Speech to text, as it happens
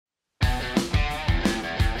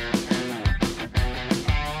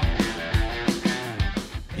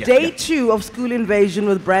Day 2 of School Invasion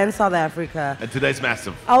with Brand South Africa. And today's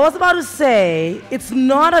massive. I was about to say, it's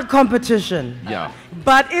not a competition. Yeah.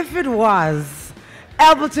 But if it was,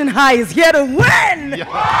 Alberton High is here to win! Yeah.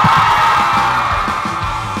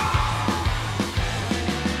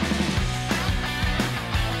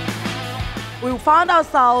 We found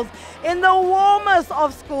ourselves in the warmest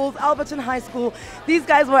of schools, Alberton High School. These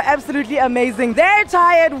guys were absolutely amazing. They're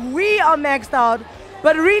tired, we are maxed out.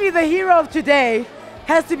 But really the hero of today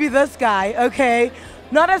has to be this guy, okay?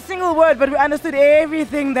 Not a single word, but we understood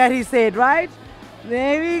everything that he said, right?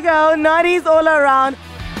 There we go, nutties all around.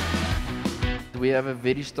 We have a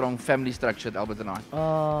very strong family structure at Alberton High.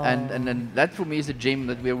 Oh. And that for me is a gem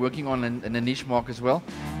that we are working on in a niche market as well.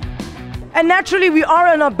 And naturally, we are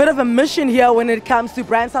on a bit of a mission here when it comes to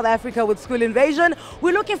Brand South Africa with School Invasion.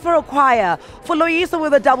 We're looking for a choir. For Loisa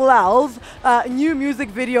with the double L's, new music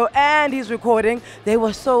video and his recording. They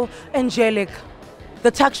were so angelic. The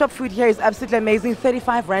tuck shop food here is absolutely amazing.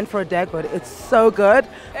 35 Rand for a dagwood. It's so good.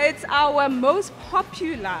 It's our most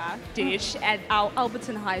popular dish at our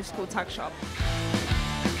Alberton High School tuck shop.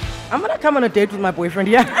 I'm gonna come on a date with my boyfriend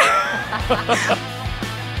here.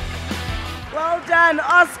 Well done,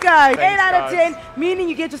 Oscar. Thanks, 8 out of 10, guys. meaning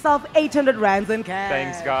you get yourself 800 Rands in cash.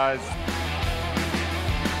 Thanks, guys.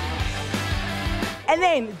 And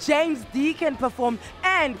then James Deacon performed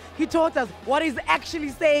and he taught us what he's actually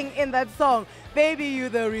saying in that song. Baby, you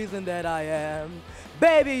the reason that I am.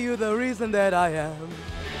 Baby, you the reason that I am.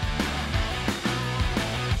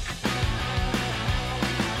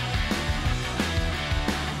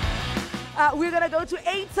 We're going to go to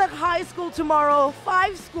Atek High School tomorrow.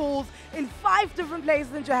 5 schools in 5 different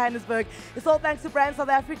places in Johannesburg. It's all thanks to Brand South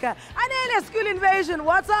Africa. Anele, School Invasion,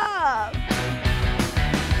 what's up?